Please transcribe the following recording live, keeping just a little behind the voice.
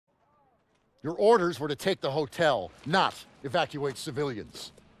Your orders were to take the hotel, not evacuate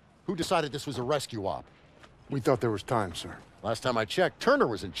civilians. Who decided this was a rescue op? We thought there was time, sir. Last time I checked, Turner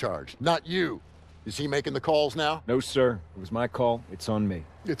was in charge, not you. Is he making the calls now? No, sir. It was my call. It's on me.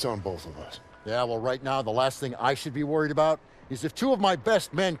 It's on both of us. Yeah, well, right now, the last thing I should be worried about is if two of my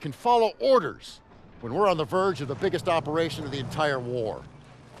best men can follow orders when we're on the verge of the biggest operation of the entire war.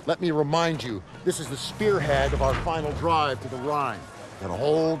 Let me remind you, this is the spearhead of our final drive to the Rhine. Got a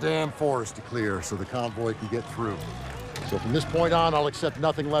whole damn forest to clear so the convoy can get through. So from this point on, I'll accept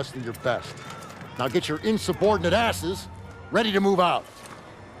nothing less than your best. Now get your insubordinate asses ready to move out.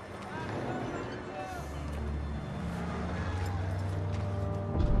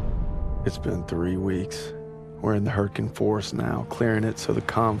 It's been 3 weeks. We're in the Hurtgen Forest now, clearing it so the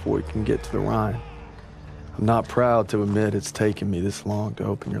convoy can get to the Rhine. I'm not proud to admit it's taken me this long to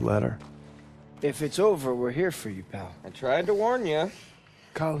open your letter. If it's over, we're here for you, pal. I tried to warn you.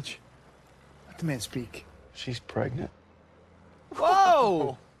 College. Let the man speak. She's pregnant.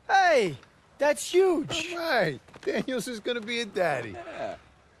 Whoa! Hey, that's huge. All right. Daniels is gonna be a daddy. Yeah.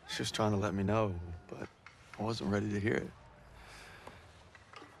 She was trying to let me know, but I wasn't ready to hear it.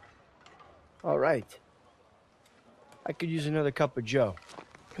 All right. I could use another cup of joe.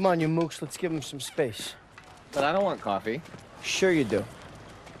 Come on, you mooks, let's give him some space. But I don't want coffee. Sure you do.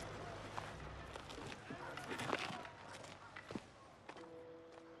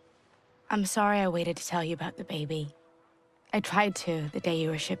 I'm sorry I waited to tell you about the baby. I tried to the day you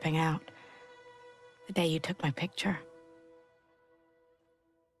were shipping out. The day you took my picture.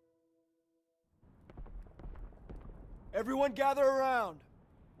 Everyone gather around.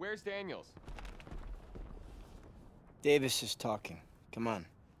 Where's Daniels? Davis is talking. Come on.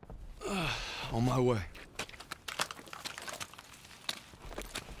 On my way.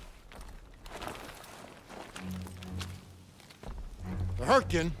 The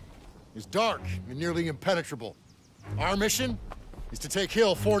Hurtgen is dark and nearly impenetrable. Our mission is to take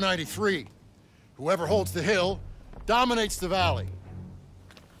Hill 493. Whoever holds the hill dominates the valley.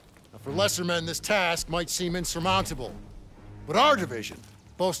 Now, for lesser men, this task might seem insurmountable, but our division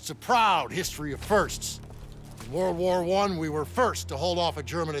boasts a proud history of firsts. In World War I, we were first to hold off a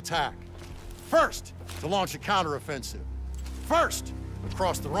German attack, first to launch a counteroffensive, first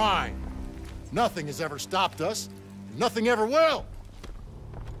across the Rhine. Nothing has ever stopped us, and nothing ever will.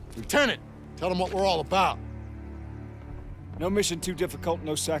 Lieutenant, tell them what we're all about. No mission too difficult,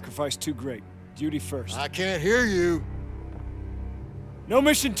 no sacrifice too great. Duty first. I can't hear you. No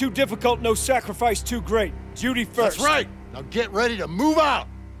mission too difficult, no sacrifice too great. Duty first. That's right. Now get ready to move out.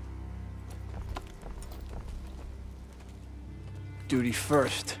 Duty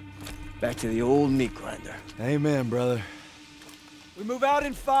first. Back to the old meat grinder. Amen, brother. We move out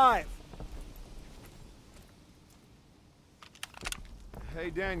in 5. Hey,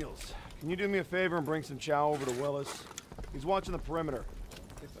 Daniels, can you do me a favor and bring some chow over to Willis? He's watching the perimeter.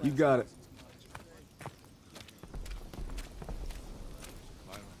 You got it.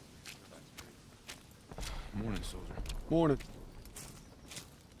 Morning, soldier. Morning.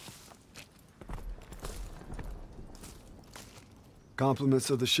 Compliments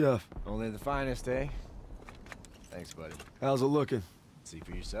of the chef. Only the finest, eh? Thanks, buddy. How's it looking? See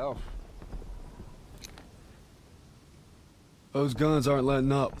for yourself. Those guns aren't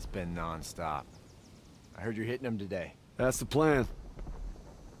letting up. It's been non-stop. I heard you're hitting them today. That's the plan.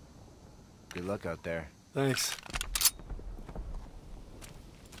 Good luck out there. Thanks.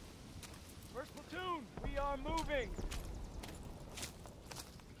 First platoon, we are moving.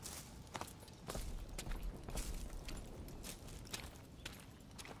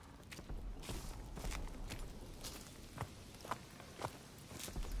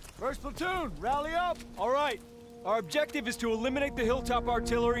 First platoon, rally up. All right. Our objective is to eliminate the hilltop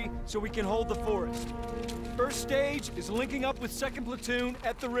artillery so we can hold the forest. First stage is linking up with second platoon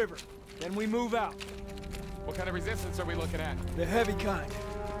at the river. Then we move out. What kind of resistance are we looking at? The heavy kind.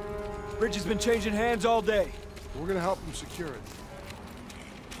 Bridge has been changing hands all day. We're gonna help them secure it.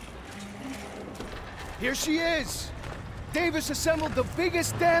 Here she is! Davis assembled the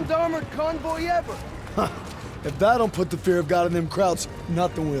biggest damned armored convoy ever! If that don't put the fear of God in them crowds,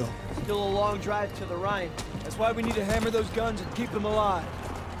 nothing will. Still a long drive to the Rhine. That's why we need to hammer those guns and keep them alive.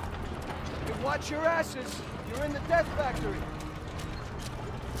 You watch your asses. You're in the death factory.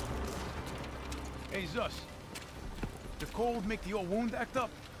 Hey, Zus. The cold make the old wound act up?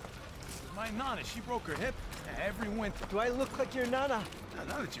 My Nana, she broke her hip every winter. Do I look like your Nana?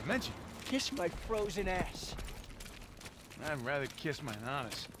 Now that you mention Kiss my frozen ass. I'd rather kiss my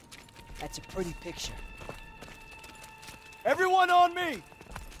Nanas. That's a pretty picture. Everyone on me!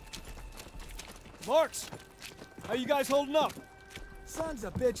 Marks, how you guys holding up? Sons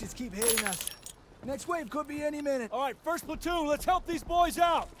of bitches keep hitting us. Next wave could be any minute. All right, first platoon, let's help these boys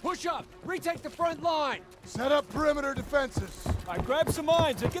out. Push up! Retake the front line! Set up perimeter defenses. All right, grab some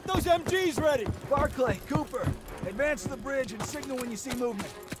mines and get those MGs ready. Barclay, Cooper, advance to the bridge and signal when you see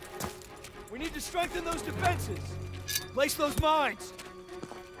movement. We need to strengthen those defenses. Place those mines.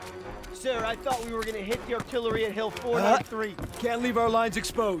 Sir, I thought we were gonna hit the artillery at Hill 493. Can't leave our lines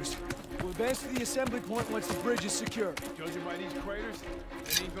exposed. We'll advance to the assembly point once the bridge is secure. Judging by these craters,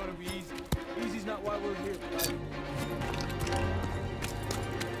 it ain't gonna be easy. Easy's not why we're here,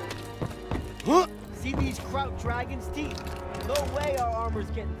 Huh? See these Kraut Dragon's teeth? No way our armor's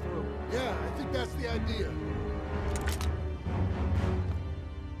getting through. Yeah, I think that's the idea.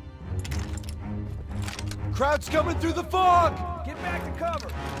 Kraut's coming through the fog! Get back to cover!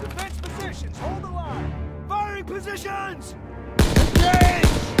 Defense positions, hold the line! Firing positions! Engage!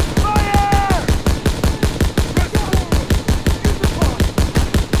 Fire!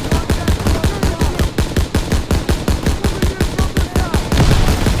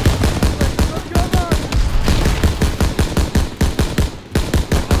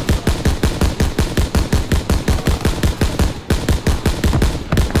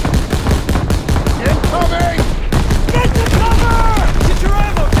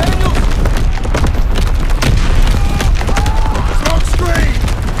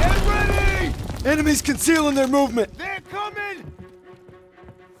 Enemies concealing their movement. They're coming!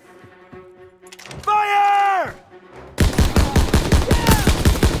 Fire!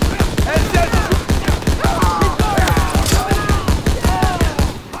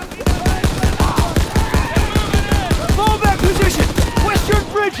 Fall back position! Western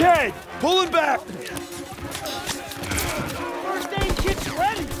bridgehead! Pulling back! First aid kit's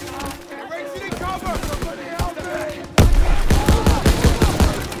ready. Racing in cover. Somebody help me.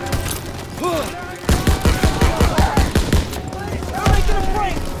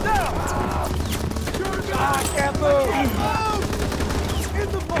 Can't move! In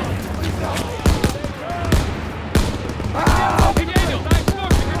the boat! Hey, Daniel! Nice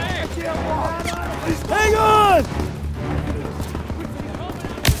smoke, grenade! Hang on!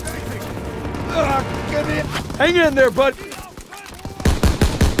 Hang in there, bud!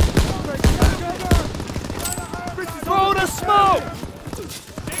 Throw the smoke!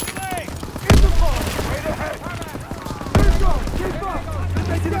 In the boat! Wait ahead! Let's go! Keep up!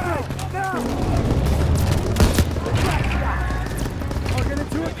 Let's get out! Now!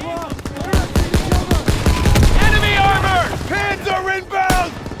 Enemy armor! Panzer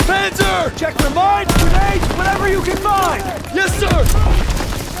inbound! Panzer! Check for mines, grenades, whatever you can find! Yes, sir!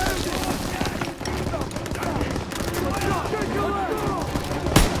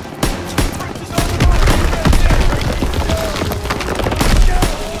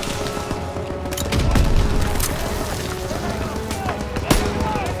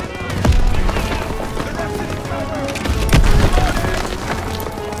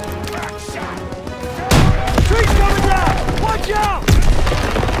 Tree's coming down! Watch out!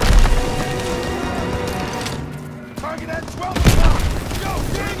 Target at 12 o'clock! Yo,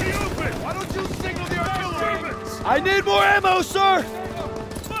 you're in the open! Why don't you signal the artillery? I need more ammo, sir!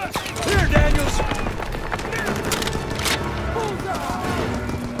 Here, Daniels!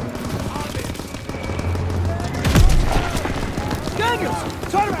 Daniels!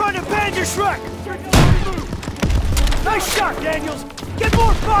 Try to find a Panzer Shrek! Nice shot, Daniels! Get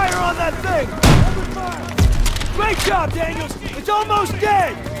more fire on that thing! Great job, Daniels! It's almost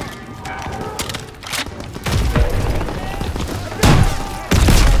dead!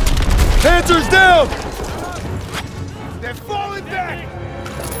 Panzer's down! They're falling back!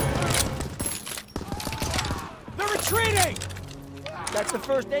 They're retreating! That's the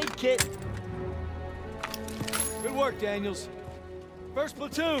first aid kit. Good work, Daniels. First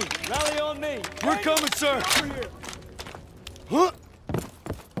platoon, rally on me. We're coming, sir. Over here. Huh?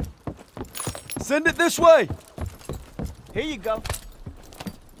 Send it this way. Here you go.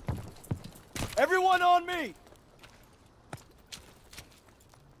 Everyone on me.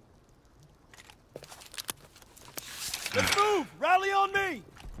 Let's move. Rally on me.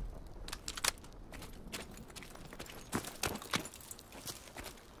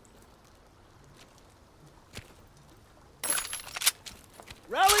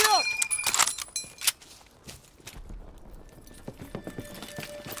 Rally up!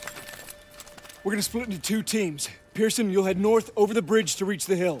 We're gonna split into two teams. Pearson, you'll head north over the bridge to reach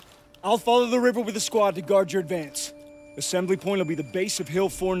the hill. I'll follow the river with a squad to guard your advance. Assembly point will be the base of Hill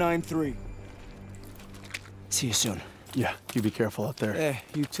 493. See you soon. Yeah, you be careful out there. Hey,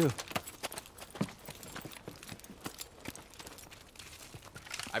 you too.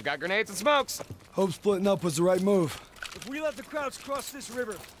 I've got grenades and smokes. Hope splitting up was the right move. If we let the Krauts cross this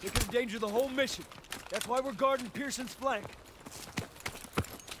river, they could endanger the whole mission. That's why we're guarding Pearson's flank.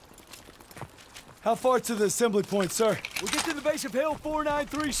 How far to the assembly point, sir? We'll get to the base of Hill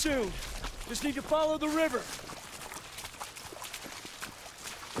 493 soon. Just need to follow the river.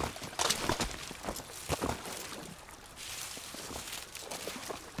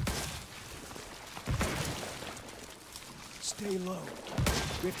 Stay low.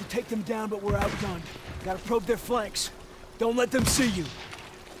 We have to take them down, but we're outgunned. Gotta probe their flanks. Don't let them see you.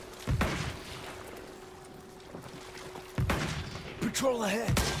 Patrol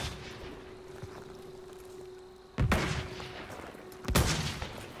ahead.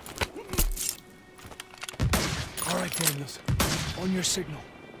 All right, Daniels. On your signal.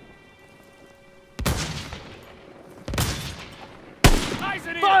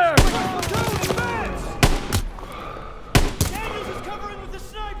 Fire! Daniels is covering with the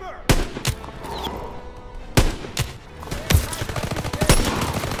sniper!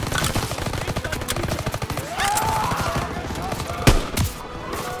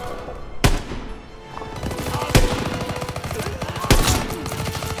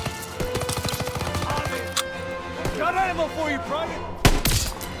 Got ammo for you, Private!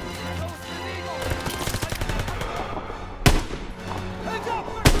 Heads up,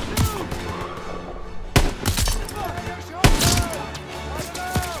 platoon!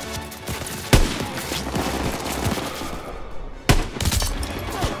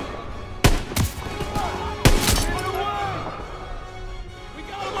 We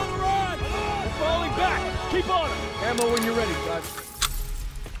got him on the run! We're falling back! Keep on him! Ammo when you're ready, Private.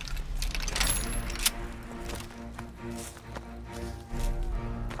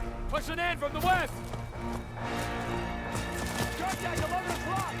 Pushing in from the west! Contact 11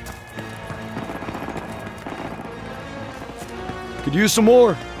 o'clock! Could use some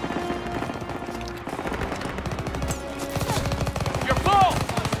more. You're full!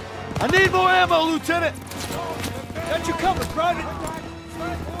 I need more ammo, Lieutenant! Got you covered, Private!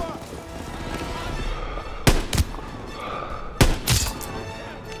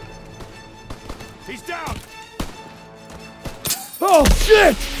 He's down! Oh,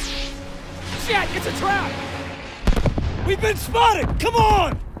 shit! Shit, it's a trap! We've been spotted! Come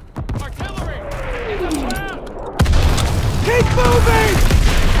on! Artillery! It's a trap! Keep moving!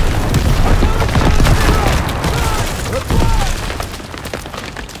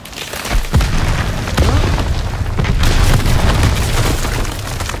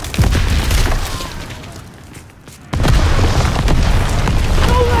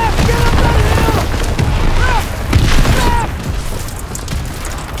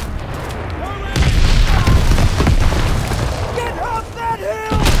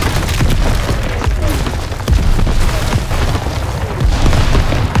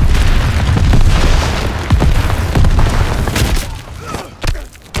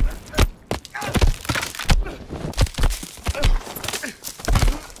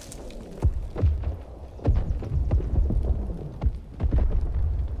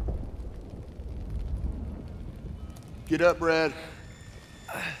 Get up, Brad.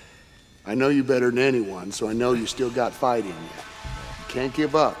 I know you better than anyone, so I know you still got fight in you. You can't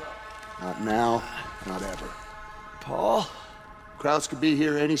give up. Not now, not ever. Paul? Krauts could be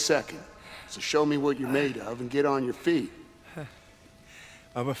here any second. So show me what you're made of and get on your feet.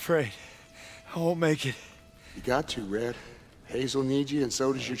 I'm afraid I won't make it. You got to, Red. Hazel needs you, and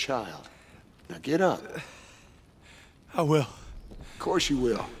so does your child. Now get up. I will. Of course you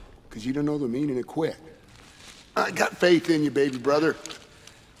will, because you don't know the meaning of quit. I got faith in you, baby brother.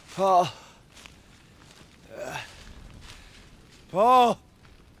 Paul. Paul!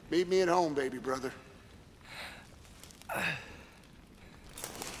 Meet me at home, baby brother.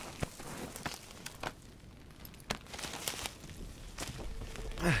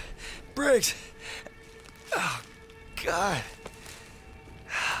 Briggs! Oh, God.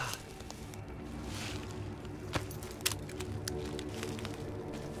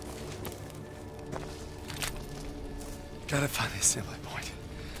 Gotta find the assembly point.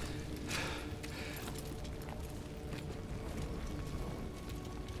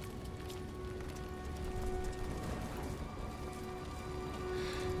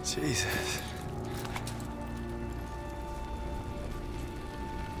 Jesus.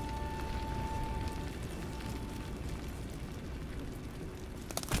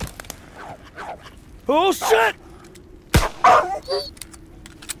 Oh, shit!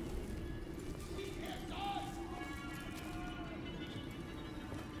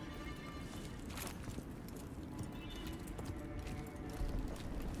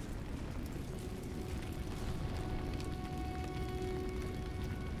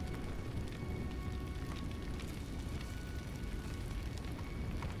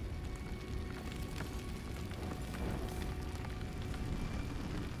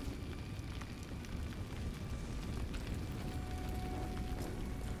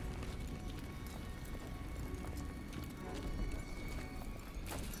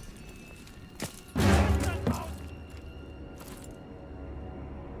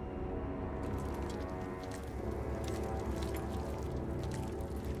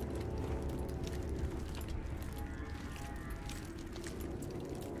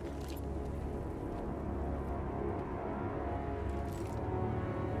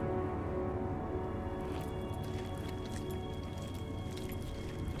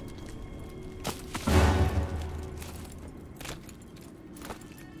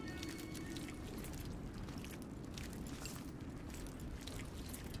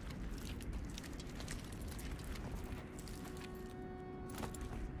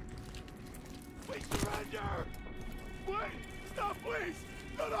 danger! Wait! Stop, please!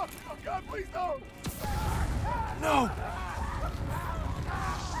 No, no! Oh, God, please, no! No!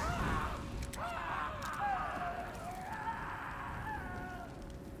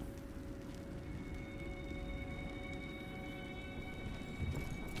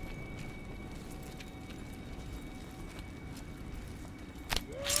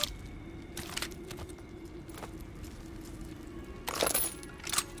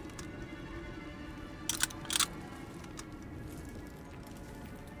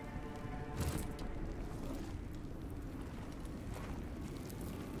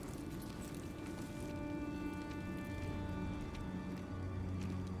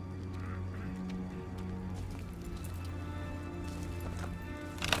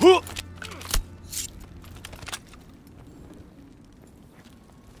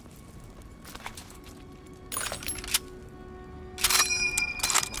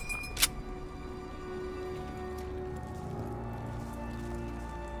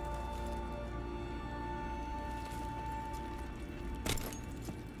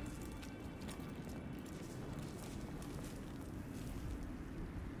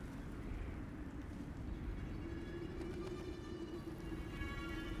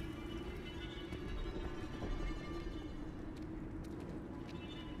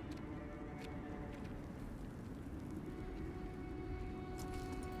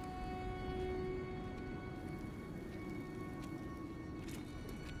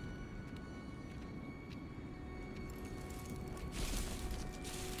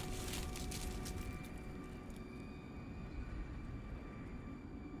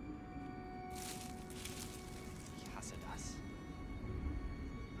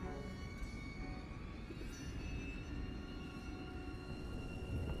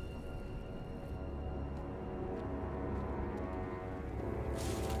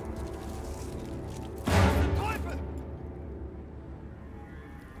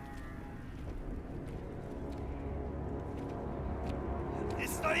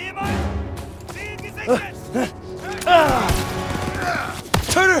 Ist noch jemand? Ziel gesichert!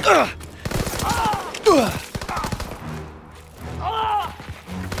 Turner!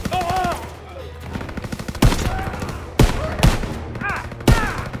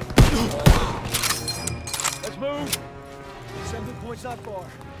 Let's move. Assembly point's not far.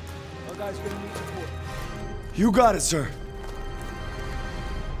 Our guy's gonna need support. You got it, sir.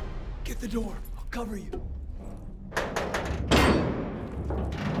 Get the door. I'll cover you.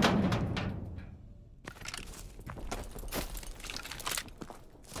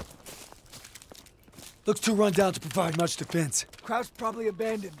 Looks too run down to provide much defense. Kraut's probably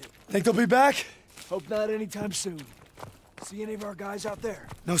abandoned it. Think they'll be back? Hope not anytime soon. See any of our guys out there?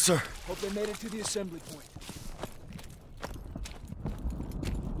 No, sir. Hope they made it to the assembly point.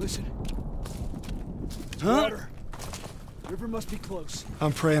 Listen. Huh? Water. River must be close.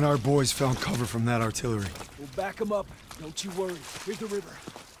 I'm praying our boys found cover from that artillery. We'll back them up. Don't you worry. Here's the river.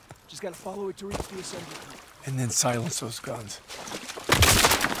 Just gotta follow it to reach the assembly point. And then silence those guns.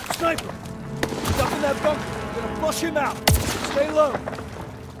 Sniper! He's up in that bunker. We're gonna flush him out. Stay low.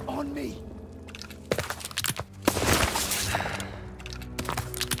 On me.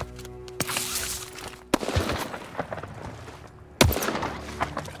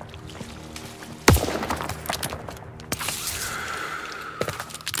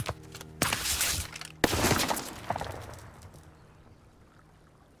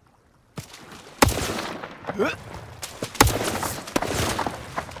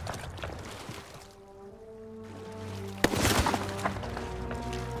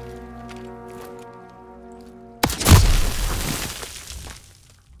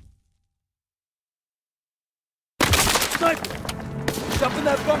 Sniper! He's up in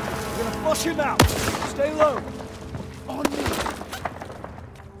that bunker. We're gonna flush him out. Stay low. On me.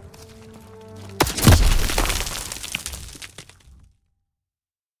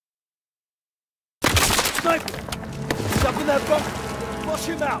 Sniper! He's up in that bunker. We're gonna flush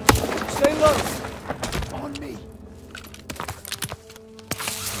him out. Stay low. On me.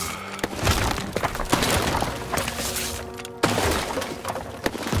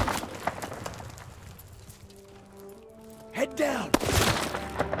 Head down.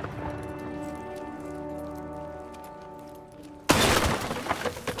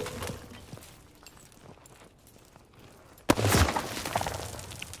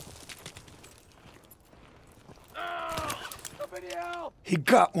 Somebody help! He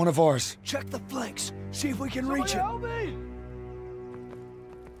got one of ours. Check the flanks. See if we can reach him. Help me!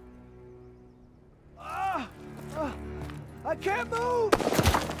 I can't move!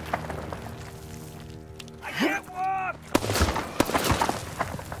 I can't walk!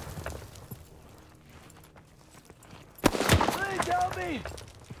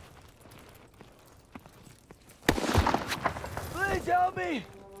 help me!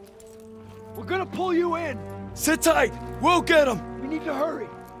 We're gonna pull you in! Sit tight! We'll get him! We need to hurry!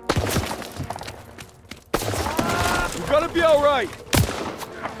 We're gonna be alright!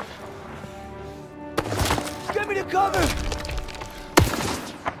 Get me to cover!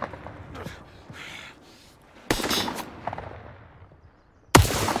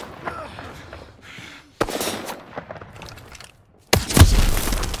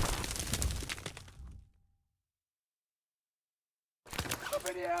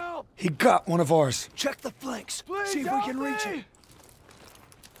 Somebody help! He got one of ours. Check the flanks. Please see if we help can reach me. him.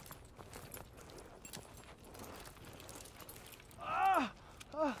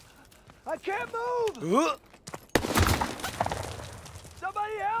 I can't move!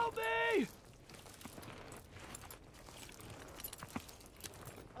 Somebody help me!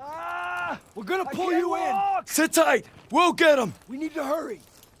 We're gonna pull you in! Sit tight! We'll get him! We need to hurry!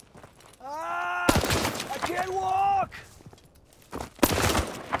 I can't walk!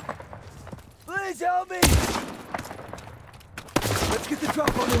 Please help me! Let's get the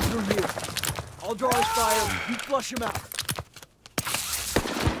truck on in through here. I'll draw his fire, you flush him out.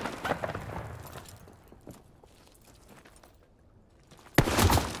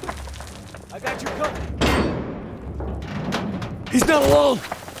 I got your company. He's not alone!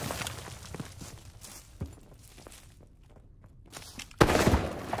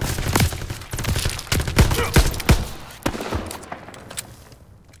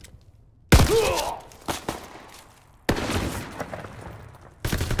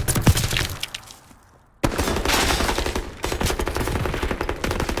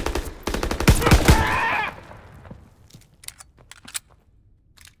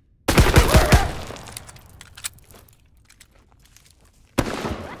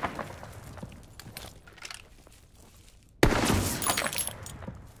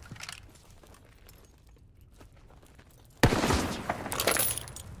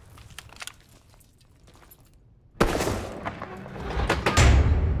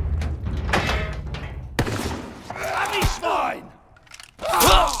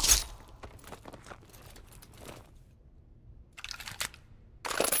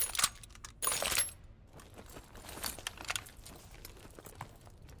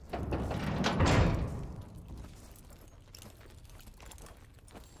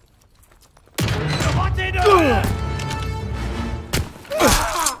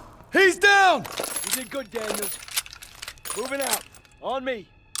 He's down! You did good, Daniels. Moving out. On me.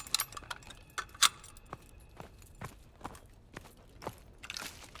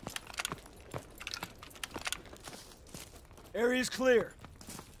 Area's clear.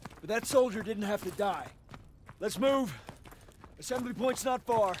 But that soldier didn't have to die. Let's move. Assembly point's not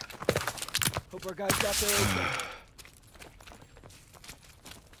far. Hope our guys got there okay.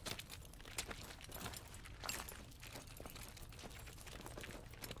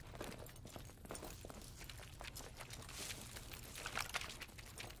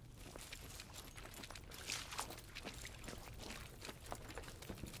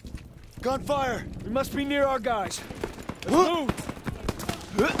 Gunfire! We must be near our guys. Let's move!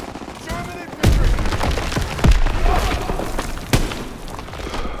 German infantry!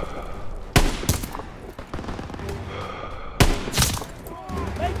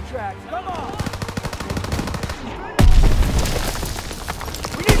 Make tracks, come on!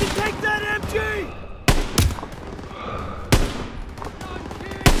 We need to take that MG!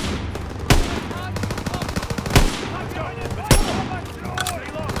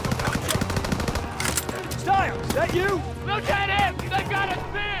 Stiles, is that you? Lieutenant! They got us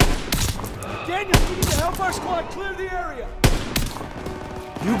pinned! Daniels, we need to help our squad clear the area!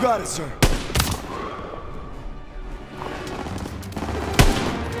 You got it, sir.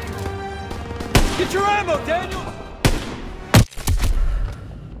 Get your ammo, Daniels!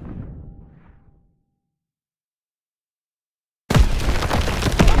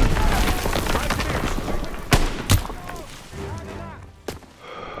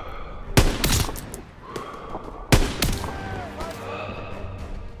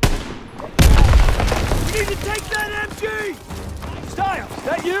 We need to take that MG! Stiles, is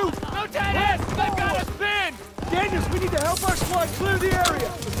that you? Lieutenant! They got us pinned! Daniels, we need to help our squad clear the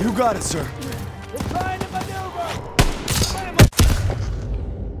area! You got it, sir. We're trying to maneuver!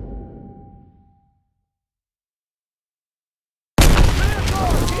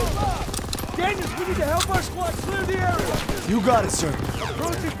 Daniels, we need to help our squad clear the area! You got it, sir.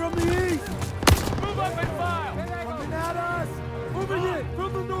 Approaching from the east! Move up and file! Coming at us! Moving in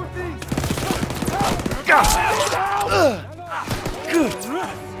from the northeast!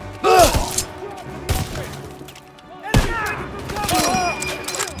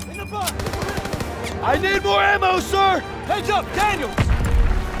 I need more ammo, sir! Heads up, Daniels!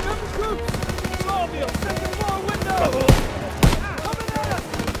 German troops! Smallville, second floor window! Coming at us!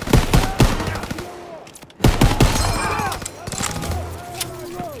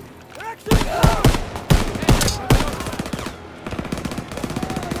 Action!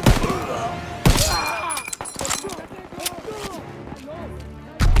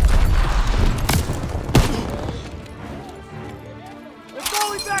 They're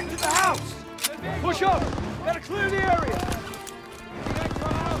falling back to the house! Push up! Gotta clear the area!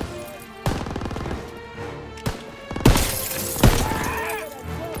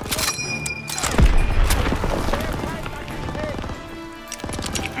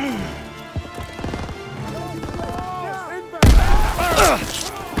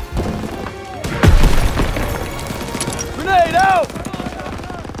 Grenade out!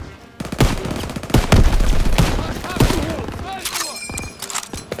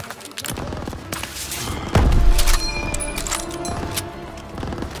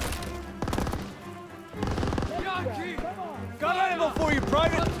 Got ammo for you,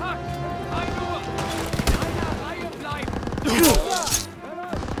 Private!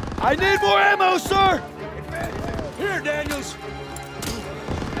 I need more ammo, sir! Here, Daniels!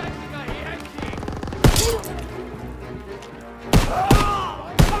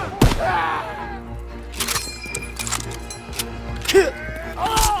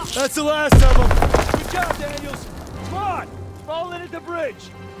 That's the last of them! Good job, Daniels! Come on! Fall in at the bridge!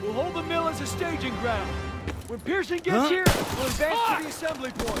 We'll hold the mill as a staging ground. When Pearson gets here, we'll advance to the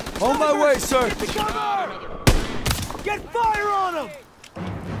assembly point. On my way, sir! Get to cover! Get fire on them!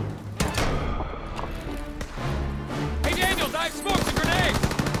 Hey, Daniels, I smoked a grenade!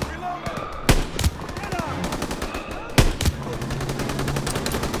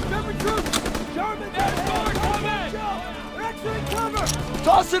 German troops! German Forward, coming! We're actually cover!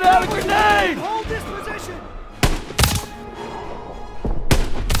 Toss it out a grenade! Hold this position!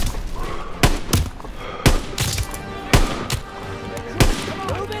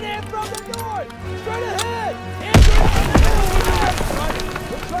 Moving in from the north! Straight ahead!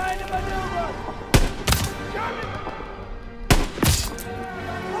 We're trying to maneuver!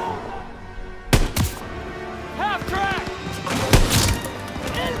 Half track!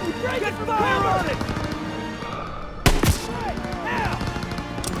 Enemy break it from fire on it! Right, now!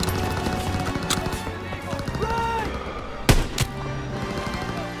 Right!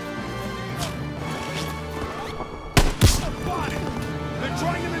 They're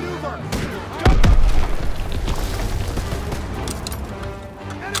trying to maneuver!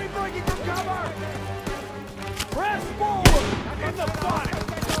 Enemy breaking from cover! Press forward! In the body!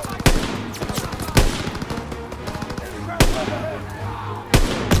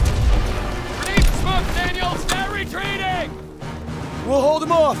 Grenade smoke, Daniels! They're retreating! We'll hold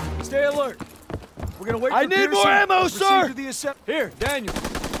them off! Stay alert! We're gonna wait for I need Pearson more ammo, to sir! proceed to the Here, Daniel!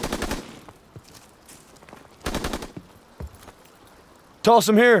 Toss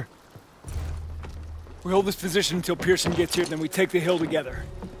him here! We hold this position until Pearson gets here, then we take the hill together.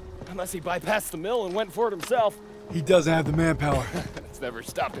 Unless he bypassed the mill and went for it himself. He doesn't have the manpower. It's never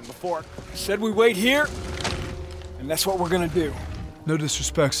stopped him before. Said we wait here, and that's what we're gonna do. No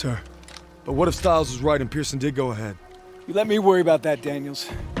disrespect, sir. But what if Stiles was right and Pearson did go ahead? You let me worry about that, Daniels.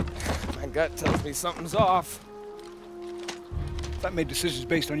 My gut tells me something's off. If I made decisions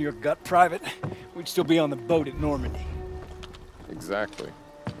based on your gut, Private, we'd still be on the boat at Normandy. Exactly.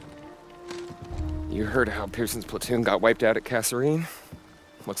 You heard how Pearson's platoon got wiped out at Kasserine?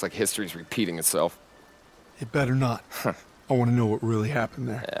 Looks like history's repeating itself. It better not. I want to know what really happened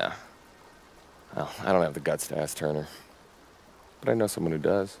there. Yeah. Well, I don't have the guts to ask Turner. But I know someone who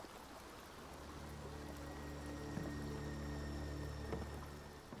does.